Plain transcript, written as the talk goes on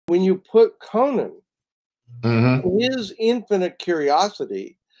when you put Conan, Mm-hmm. his infinite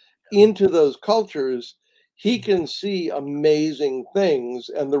curiosity into those cultures, he can see amazing things,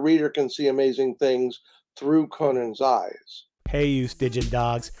 and the reader can see amazing things through Conan's eyes. Hey, you Stygian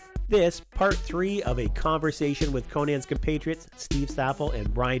dogs. This, part 3 of a conversation with Conan's compatriots, Steve Saffel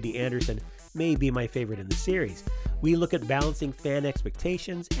and Brian D. Anderson, may be my favorite in the series. We look at balancing fan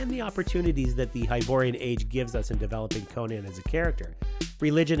expectations and the opportunities that the Hyborian Age gives us in developing Conan as a character.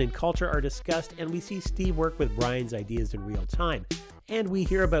 Religion and culture are discussed, and we see Steve work with Brian's ideas in real time. And we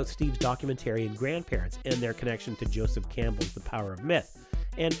hear about Steve's documentarian grandparents and their connection to Joseph Campbell's The Power of Myth.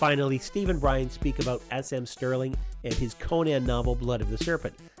 And finally, Steve and Brian speak about S.M. Stirling and his Conan novel Blood of the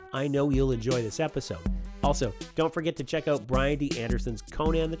Serpent. I know you'll enjoy this episode. Also, don't forget to check out Brian D. Anderson's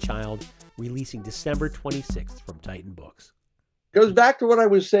Conan the Child, releasing December 26th from Titan Books. Goes back to what I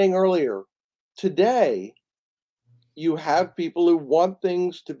was saying earlier. Today, you have people who want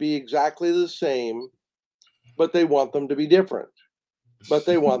things to be exactly the same, but they want them to be different. But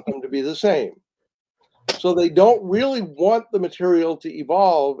they want them to be the same. So they don't really want the material to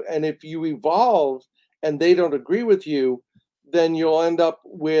evolve. And if you evolve and they don't agree with you, then you'll end up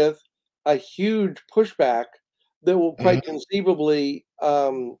with a huge pushback that will quite conceivably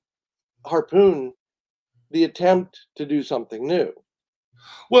harpoon the attempt to do something new.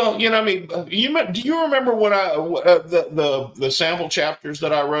 Well, I mean, do you remember when the sample chapters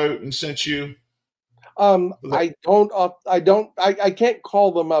that I wrote and sent you? I can't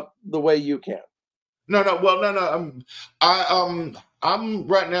call them up the way you can. No. I'm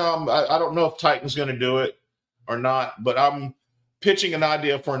right now. I don't know if Titan's going to do it or not, but I'm pitching an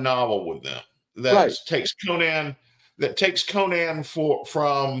idea for a novel with them that takes Conan. That takes Conan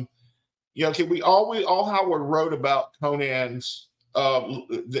from. Okay, we all Howard wrote about Conan's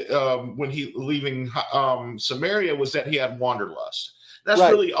when he leaving Samaria was that he had wanderlust. That's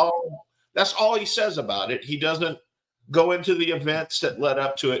really all. That's all he says about it. He doesn't go into the events that led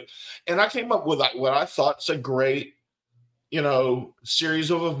up to it. And I came up with what I thought is a great, series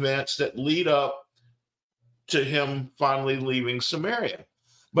of events that lead up to him finally leaving Samaria.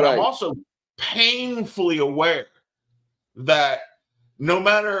 But I'm also painfully aware that no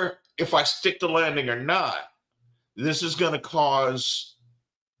matter if I stick the landing or not, this is going to cause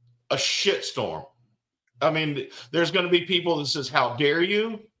a shitstorm. I mean, there's going to be people that says, "How dare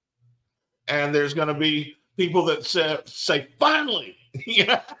you?" And there's going to be people that say finally.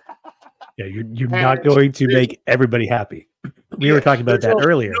 Yeah, you're not going to make everybody happy. We were talking about that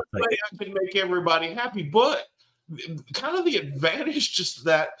earlier. No way I can make everybody happy, but kind of the advantage just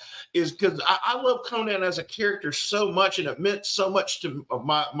that is because I love Conan as a character so much, and it meant so much to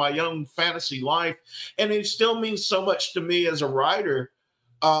my young fantasy life, and it still means so much to me as a writer.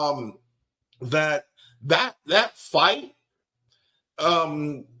 That fight.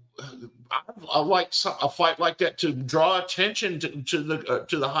 I like a fight like that to draw attention to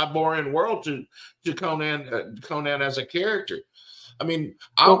the Hyborian world to Conan as a character. I mean,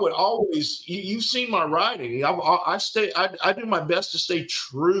 I would always. You've seen my writing. I do my best to stay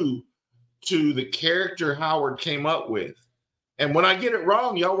true to the character Howard came up with. And when I get it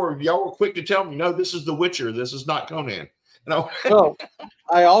wrong, y'all were quick to tell me, no, this is The Witcher. This is not Conan. Well,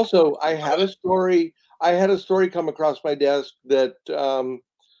 I had a story. I had a story come across my desk that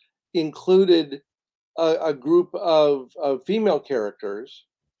included a group of female characters,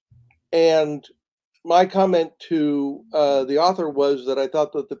 and my comment to the author was that I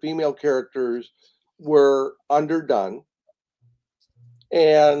thought that the female characters were underdone,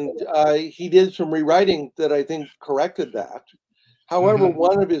 and he did some rewriting that I think corrected that. However,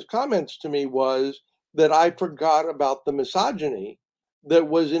 one of his comments to me was that I forgot about the misogyny that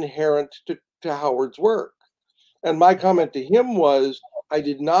was inherent to Howard's work. And my comment to him was, I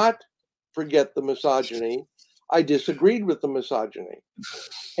did not forget the misogyny. I disagreed with the misogyny.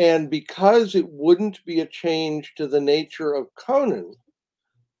 And because it wouldn't be a change to the nature of Conan,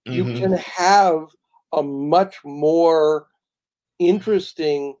 you can have a much more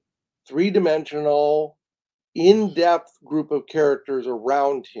interesting, three-dimensional, in-depth group of characters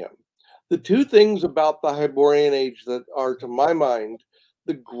around him. The two things about the Hyborian Age that are, to my mind,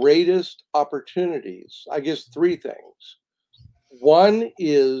 the greatest opportunities, I guess three things. One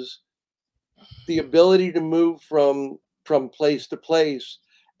is the ability to move from place to place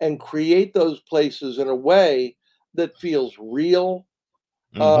and create those places in a way that feels real.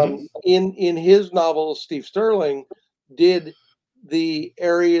 In his novel, Steve Stirling did the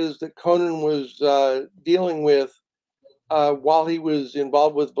areas that Conan was dealing with while he was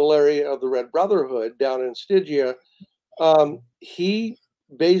involved with Valeria of the Red Brotherhood down in Stygia. He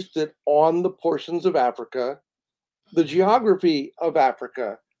based it on the portions of Africa, the geography of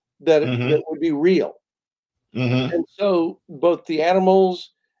Africa that would be real. And so both the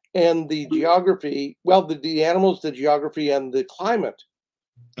animals and the geography, well, the animals, the geography, and the climate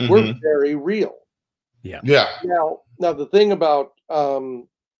were very real. Yeah. Now the thing about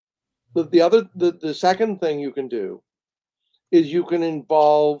the second thing you can do is you can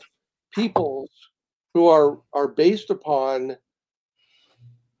involve peoples who are based upon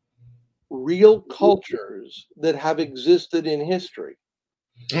real cultures that have existed in history.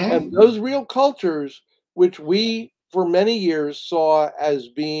 And those real cultures, which we for many years saw as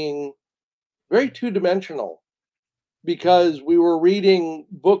being very two-dimensional, because we were reading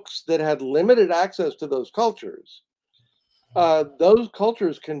books that had limited access to those cultures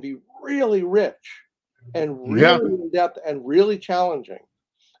can be really rich and really in-depth and really challenging.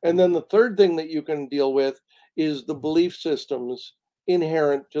 And then the third thing that you can deal with is the belief systems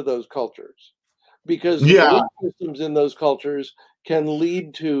inherent to those cultures, because the belief systems in those cultures can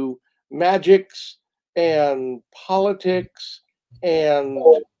lead to magics and politics and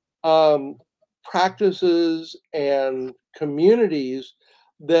practices and communities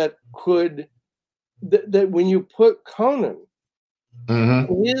that when you put Conan,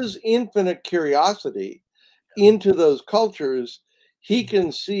 his infinite curiosity, into those cultures, he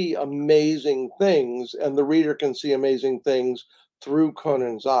can see amazing things, and the reader can see amazing things through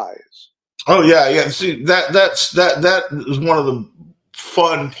Conan's eyes. Oh yeah. See, that is one of the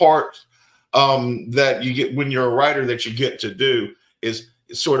fun parts that you get when you're a writer, that you get to do, is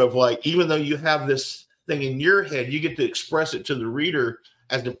sort of like, even though you have this thing in your head, you get to express it to the reader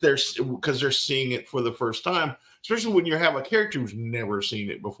as if because they're seeing it for the first time. Especially when you have a character who's never seen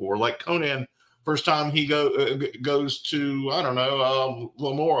it before, like Conan. First time he goes to, I don't know,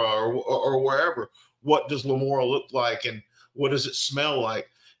 Lamora or wherever. What does Lamora look like, and what does it smell like?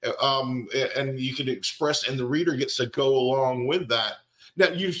 And you can express, and the reader gets to go along with that. Now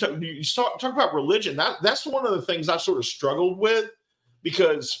you talk about religion. That's one of the things I sort of struggled with,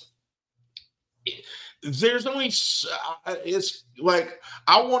 because there's only, it's like,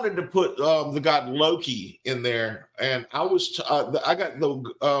 I wanted to put the god Loki in there, and I got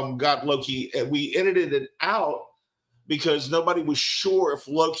the god Loki, and we edited it out because nobody was sure if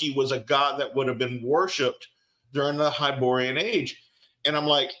Loki was a god that would have been worshipped during the Hyborian Age. And I'm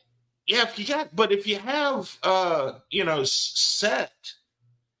like, yeah, if you have Set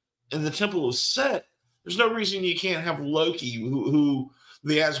in the Temple of Set, there's no reason you can't have Loki, who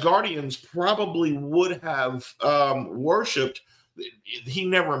the Asgardians probably would have worshipped. He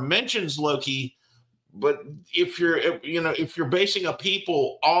never mentions Loki, but if you're basing a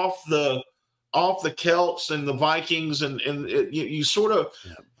people off the Celts and the Vikings, and you sort of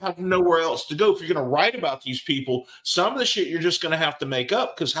have nowhere else to go if you're going to write about these people. Some of the shit you're just going to have to make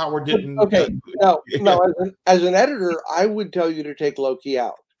up because Howard didn't. Okay, no. As an editor, I would tell you to take Loki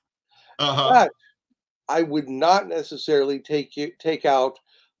out. But I would not necessarily take out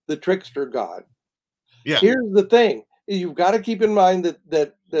the trickster god. Yeah. Here's the thing: you've got to keep in mind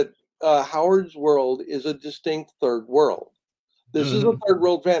that Howard's world is a distinct third world. This is a third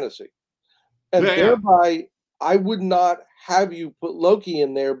world fantasy, and thereby I would not have you put Loki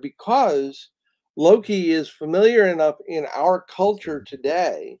in there, because Loki is familiar enough in our culture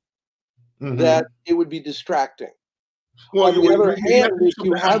today that it would be distracting. Well, on the other hand,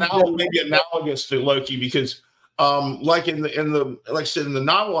 you have maybe analogous to Loki, because like I said, in the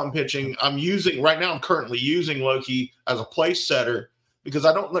novel I'm pitching, I'm currently using Loki as a place setter, because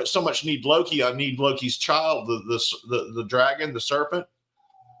I don't so much need Loki. I need Loki's child, the dragon, the serpent.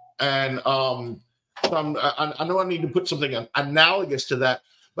 And I know I need to put something analogous to that.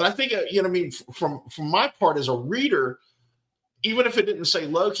 But I think, from my part as a reader, even if it didn't say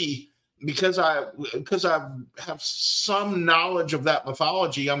Loki, because I have some knowledge of that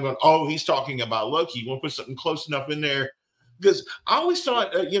mythology, I'm going, oh, he's talking about Loki. You want to put something close enough in there? Because I always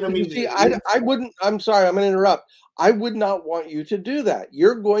thought, I wouldn't. I'm sorry, I'm going to interrupt. I would not want you to do that.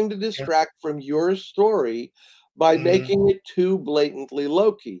 You're going to distract from your story by making it too blatantly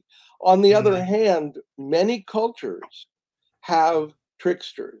Loki. On the other hand, many cultures have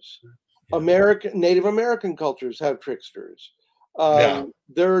tricksters. Native American cultures have tricksters.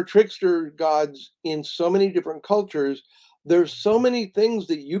 There are trickster gods in so many different cultures. There's so many things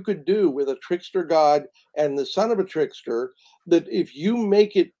that you could do with a trickster god and the son of a trickster, that if you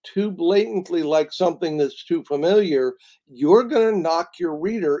make it too blatantly like something that's too familiar, you're going to knock your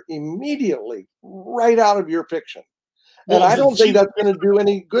reader immediately right out of your fiction. And I don't think that's going to do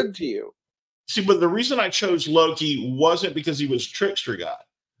any good to you. See, but the reason I chose Loki wasn't because he was a trickster god.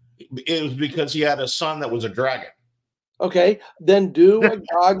 It was because he had a son that was a dragon. Okay, then do a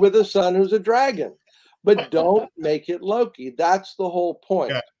god with a son who's a dragon, but don't make it Loki. That's the whole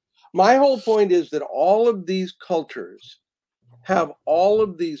point. My whole point is that all of these cultures have all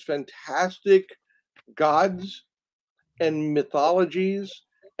of these fantastic gods and mythologies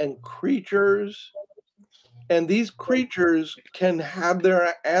and creatures, and these creatures can have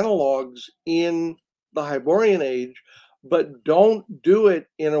their analogs in the Hyborian Age, but don't do it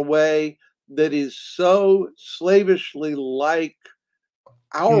in a way that is so slavishly like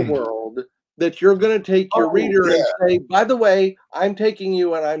our world that you're going to take your reader and say, by the way, I'm taking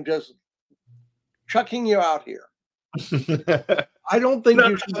you and I'm just chucking you out here. I don't think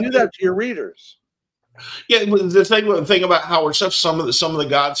you should do that to your readers. Yeah, the thing about Howard stuff, some of the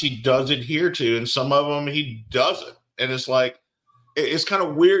gods he does adhere to, and some of them he doesn't, and it's like it's kind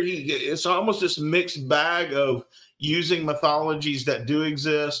of weird. It's almost this mixed bag of using mythologies that do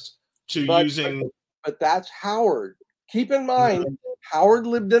exist to but that's Howard. Keep in mind, Howard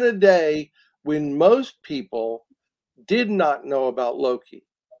lived in a day when most people did not know about Loki.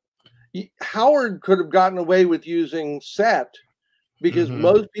 Howard could have gotten away with using Set because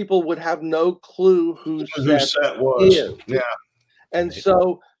most people would have no clue who Set was. Yeah. And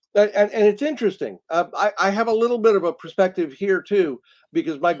so, and it's interesting. I have a little bit of a perspective here too,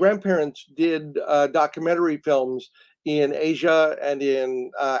 because my grandparents did documentary films in Asia and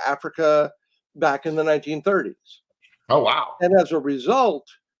in Africa back in the 1930s. Oh, wow. And as a result,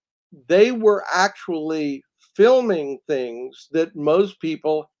 they were actually filming things that most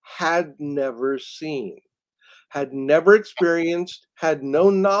people had never seen, had never experienced, had no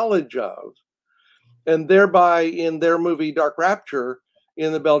knowledge of. And thereby, in their movie Dark Rapture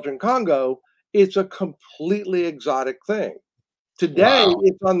in the Belgian Congo, it's a completely exotic thing. Today,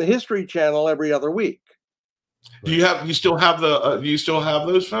 it's on the History Channel every other week. Do you still have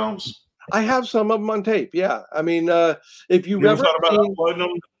those films? I have some of them on tape. Yeah, I mean, if you've ever thought about uploading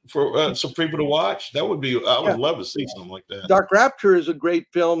them for some people to watch, that would be. I would love to see something like that. Dark Rapture is a great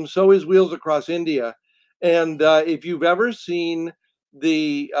film. So is Wheels Across India. And if you've ever seen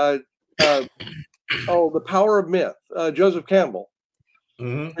the Power of Myth, Joseph Campbell.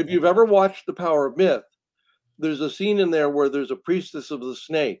 If you've ever watched The Power of Myth, there's a scene in there where there's a priestess of the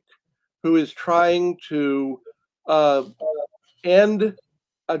snake who is trying to end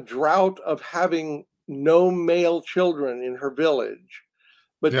a drought of having no male children in her village.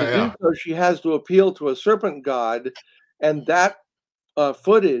 But to do so, she has to appeal to a serpent god, and that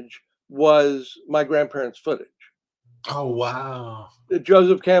footage was my grandparents' footage. Oh, wow.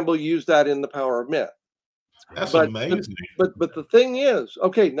 Joseph Campbell used that in The Power of Myth. That's amazing. But the thing is,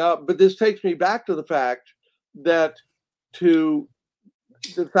 but this takes me back to the fact that the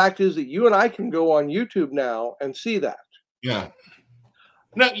fact is that you and I can go on YouTube now and see that. Yeah.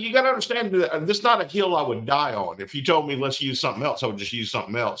 No, you got to understand that this is not a hill I would die on. If you told me let's use something else, I would just use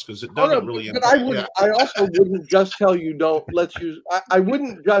something else because it doesn't really. But I also wouldn't just tell you don't. Let's use. I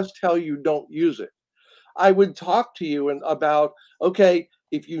wouldn't just tell you don't use it. I would talk to you about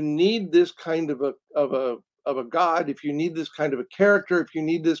if you need this kind of a god, if you need this kind of a character, if you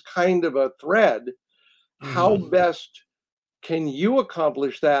need this kind of a thread, how best can you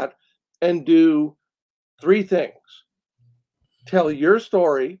accomplish that and do three things? Tell your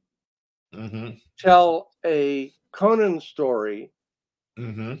story, tell a Conan story,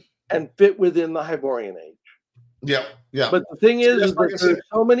 and fit within the Hyborian Age. Yeah, yeah. But the thing is that there's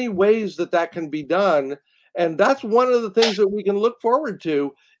so many ways that can be done, and that's one of the things that we can look forward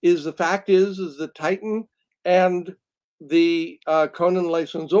to. Is the fact is that Titan and the Conan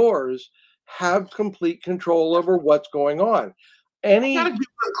licensors have complete control over what's going on. I gotta give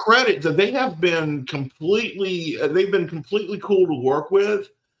them credit that they have been completely. They've been completely cool to work with.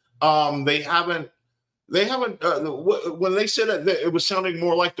 They haven't. When they said it was sounding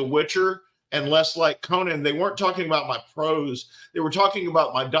more like The Witcher and less like Conan. They weren't talking about my prose. They were talking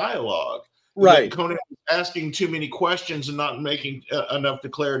about my dialogue. Right. Conan was asking too many questions and not making enough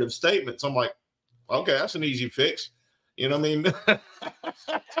declarative statements. I'm like, okay, that's an easy fix. You know what I mean?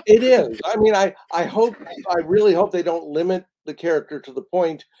 It is. I mean, I really hope they don't limit the character to the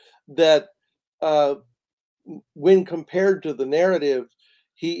point that when compared to the narrative,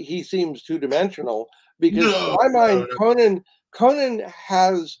 he seems two-dimensional. Because in my mind, Conan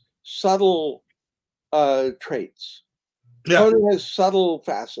has subtle traits. Yeah. Conan has subtle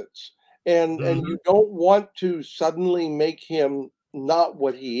facets. And you don't want to suddenly make him not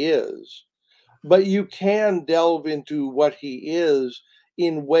what he is. But you can delve into what he is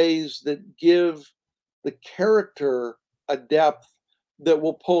in ways that give the character a depth that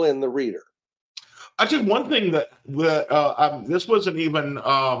will pull in the reader. I think one thing that this wasn't even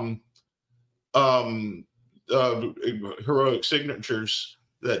heroic signatures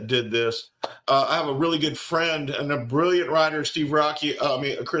that did this. I have a really good friend and a brilliant writer,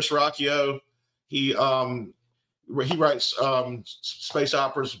 Chris Rocchio. He writes space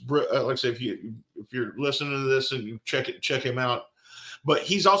operas. Like I say, if you're listening to this and you check him out. But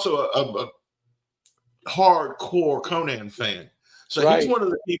he's also a hardcore Conan fan. So he's one of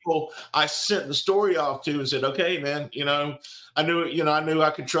the people I sent the story off to and said, okay, man, I knew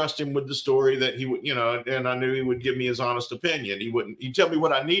I could trust him with the story, that he would, and I knew he would give me his honest opinion. He'd tell me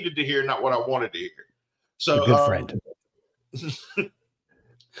what I needed to hear, not what I wanted to hear. So a good friend.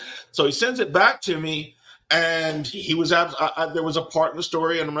 So he sends it back to me, and he was there was a part in the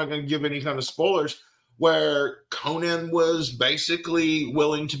story, and I'm not going to give any kind of spoilers, where Conan was basically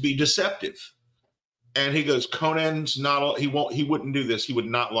willing to be deceptive. And he goes, Conan's not, he wouldn't do this. He would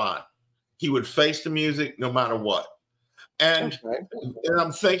not lie. He would face the music no matter what. And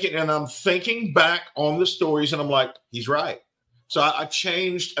I'm thinking back on the stories, and I'm like, he's right. So I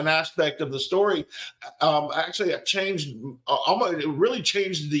changed an aspect of the story. Actually, it really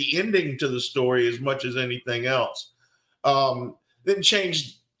changed the ending to the story as much as anything else. Then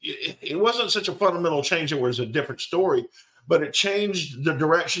changed, it wasn't such a fundamental change. It was a different story, but it changed the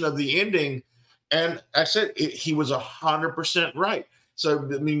direction of the ending. And I said, he was 100% right. So,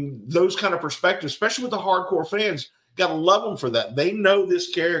 I mean, those kind of perspectives, especially with the hardcore fans, got to love them for that. They know this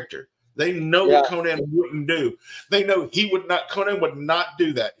character. They know what Conan wouldn't do. They know Conan would not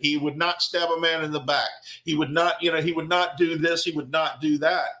do that. He would not stab a man in the back. He would not, he would not do this. He would not do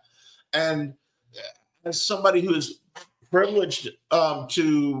that. And as somebody who is privileged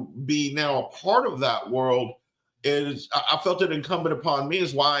to be now a part of that world, I felt it incumbent upon me,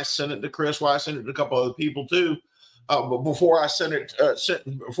 is why I sent it to Chris, why I sent it to a couple other people too. But before I sent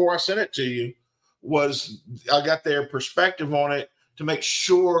it to you, was I got their perspective on it to make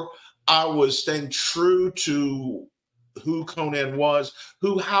sure I was staying true to who Conan was,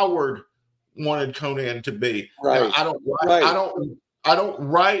 who Howard wanted Conan to be. Right. Now, I don't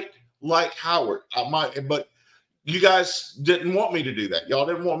write like Howard. I might, but you guys didn't want me to do that. Y'all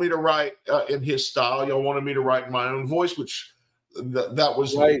didn't want me to write in his style. Y'all wanted me to write in my own voice, which that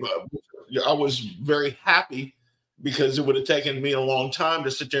was right. I was very happy, because it would have taken me a long time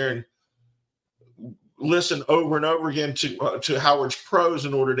to sit there and listen over and over again to Howard's prose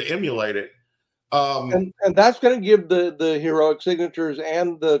in order to emulate it. And that's going to give the Heroic Signatures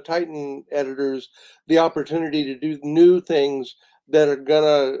and the Titan editors the opportunity to do new things that are going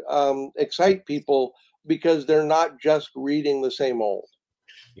to excite people, because they're not just reading the same old.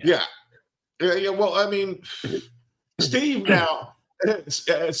 Yeah. Well, I mean, Steve now,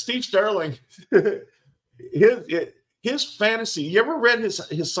 Steve Stirling, his fantasy. You ever read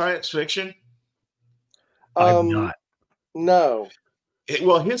his science fiction? I'm not. No.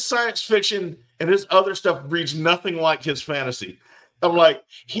 Well, his science fiction and his other stuff reads nothing like his fantasy. I'm like,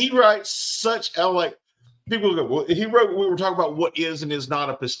 he writes such like people go, well, we were talking about what is and is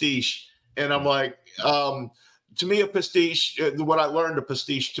not a pastiche. And I'm like, to me, a pastiche, what I learned a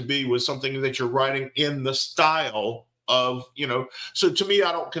pastiche to be was something that you're writing in the style of, so to me,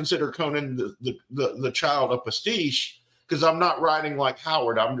 I don't consider Conan the child a pastiche, because I'm not writing like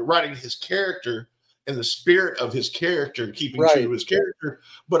Howard. I'm writing his character and the spirit of his character, keeping true to his character,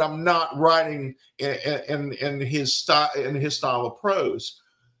 but I'm not writing in his style of prose.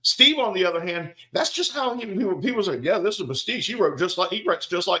 Steve, on the other hand, that's just how people say, yeah, this is a pastiche. He writes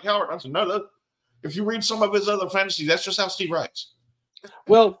just like Howard. I said, no, if you read some of his other fantasies, that's just how Steve writes.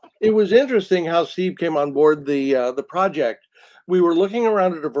 Well, it was interesting how Steve came on board the project. We were looking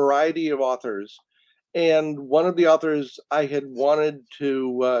around at a variety of authors, and one of the authors I had wanted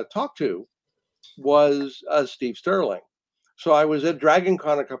to talk to was Steve Stirling. So I was at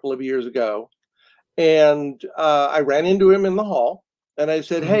DragonCon a couple of years ago, and I ran into him in the hall. And I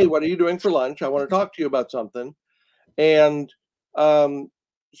said, hey, what are you doing for lunch? I want to talk to you about something. And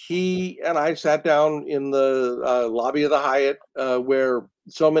he and I sat down in the lobby of the Hyatt, where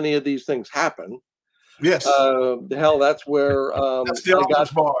so many of these things happen. Yes. That's where that's the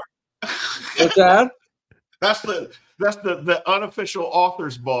author's bar. What's that? That's the unofficial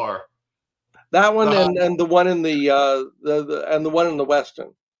author's bar. That one and the one in the one in the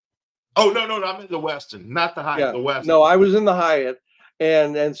Westin. Oh no, I'm in the Westin, not the Hyatt. Yeah. The Westin. No, I was in the Hyatt.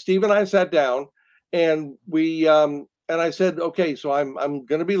 And Steve and I sat down, and we and I said, okay, so I'm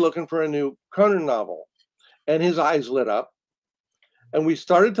going to be looking for a new Conan novel, and his eyes lit up, and we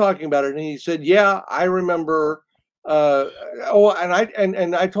started talking about it, and he said, yeah, I remember. And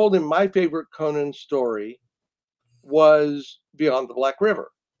I told him my favorite Conan story was Beyond the Black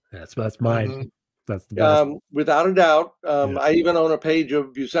River. That's mine. Mm-hmm. That's the best. Without a doubt. I even own a page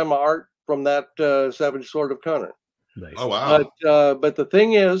of Buscema art from that Savage Sword of Conan. Nice. Oh, wow. But the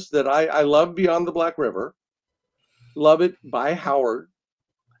thing is that I love Beyond the Black River, love it by Howard.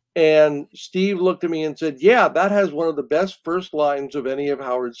 And Steve looked at me and said, yeah, that has one of the best first lines of any of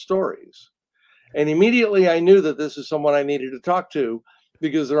Howard's stories. And immediately I knew that this is someone I needed to talk to,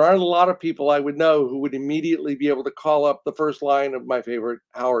 because there aren't a lot of people I would know who would immediately be able to call up the first line of my favorite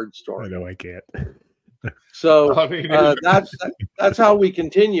Howard story. I know I can't. So that's how we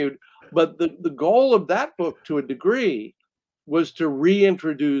continued. But the goal of that book, to a degree, was to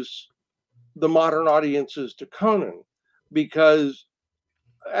reintroduce the modern audiences to Conan, because,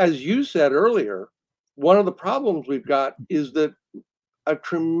 as you said earlier, one of the problems we've got is that a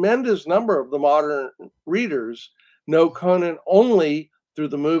tremendous number of the modern readers know Conan only through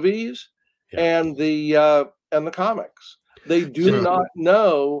the movies and the comics. They do not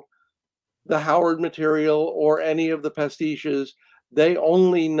know the Howard material or any of the pastiches. They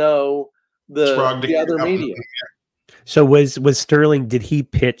only know the other media. So was Stirling, did he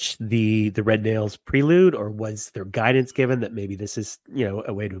pitch the Red Nails prelude, or was there guidance given that maybe this is,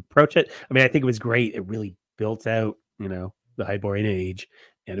 a way to approach it? I mean, I think it was great. It really built out, the Hyborian Age,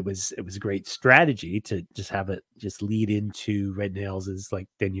 and it was a great strategy to just have it just lead into Red Nails as like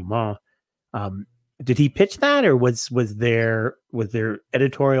denouement. Did he pitch that, or was there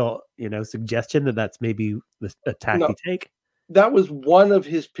editorial, suggestion that that's maybe a tack you take? That was one of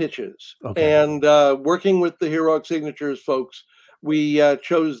his pitches. Okay. And working with the Heroic Signatures folks, we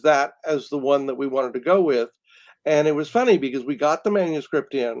chose that as the one that we wanted to go with. And it was funny because we got the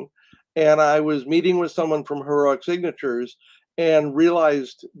manuscript in, and I was meeting with someone from Heroic Signatures and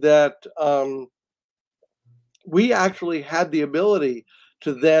realized that we actually had the ability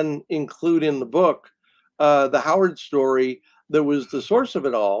to then include in the book the Howard story that was the source of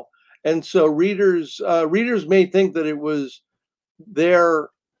it all. And so readers may think that it was there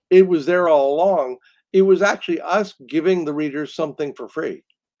all along. It was actually us giving the readers something for free.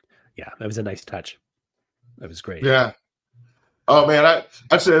 Yeah, that was a nice touch. That was great. Yeah. Oh man,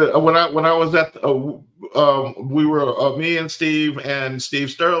 I said when I was at we were me and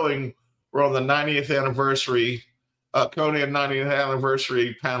Steve Sterling were on the 90th anniversary Conan 90th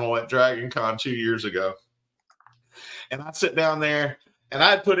anniversary panel at Dragon Con 2 years ago, and I sit down there and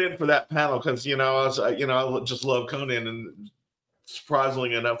I put in for that panel because I just love Conan, and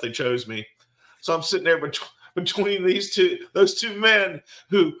surprisingly enough they chose me. So I'm sitting there between those two men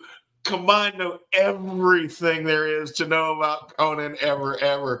who combined know everything there is to know about Conan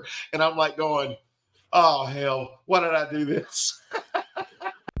ever. And I'm like going, oh, hell, why did I do this?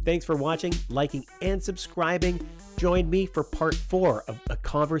 Thanks for watching, liking, and subscribing. Join me for part 4 of a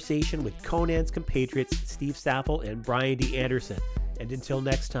conversation with Conan's compatriots, Steve Saffel and Brian D. Anderson. And until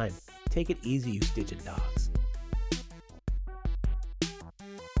next time, take it easy, you Stygian dogs.